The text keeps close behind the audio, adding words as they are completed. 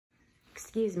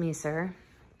Excuse me, sir.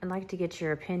 I'd like to get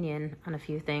your opinion on a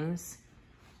few things.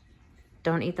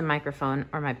 Don't eat the microphone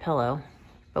or my pillow.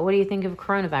 But what do you think of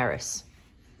coronavirus?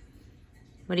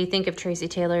 What do you think of Tracy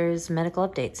Taylor's medical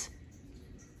updates?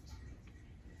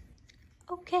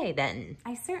 Okay, then.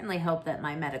 I certainly hope that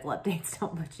my medical updates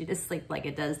don't put you to sleep like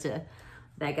it does to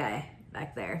that guy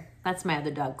back there. That's my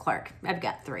other dog, Clark. I've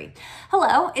got 3.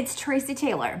 Hello, it's Tracy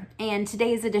Taylor, and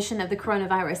today's edition of the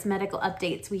Coronavirus Medical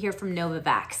Updates, we hear from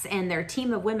Novavax and their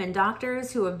team of women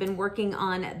doctors who have been working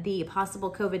on the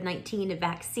possible COVID-19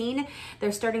 vaccine.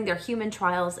 They're starting their human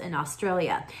trials in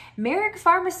Australia. Merrick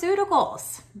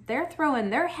Pharmaceuticals, they're throwing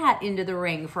their hat into the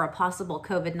ring for a possible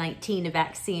COVID-19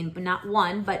 vaccine, but not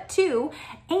 1, but 2,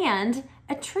 and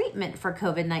a treatment for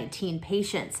COVID-19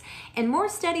 patients. And more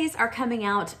studies are coming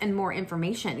out and more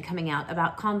information coming out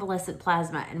about convalescent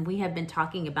plasma. And we have been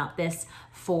talking about this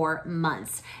for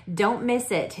months. Don't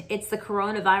miss it. It's the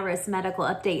Coronavirus Medical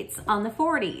Updates on the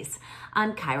 40s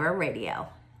on KIRO Radio.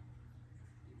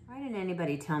 Why didn't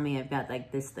anybody tell me I've got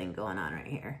like this thing going on right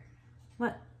here?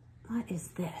 What is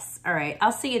this? All right,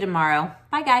 I'll see you tomorrow.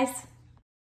 Bye, guys.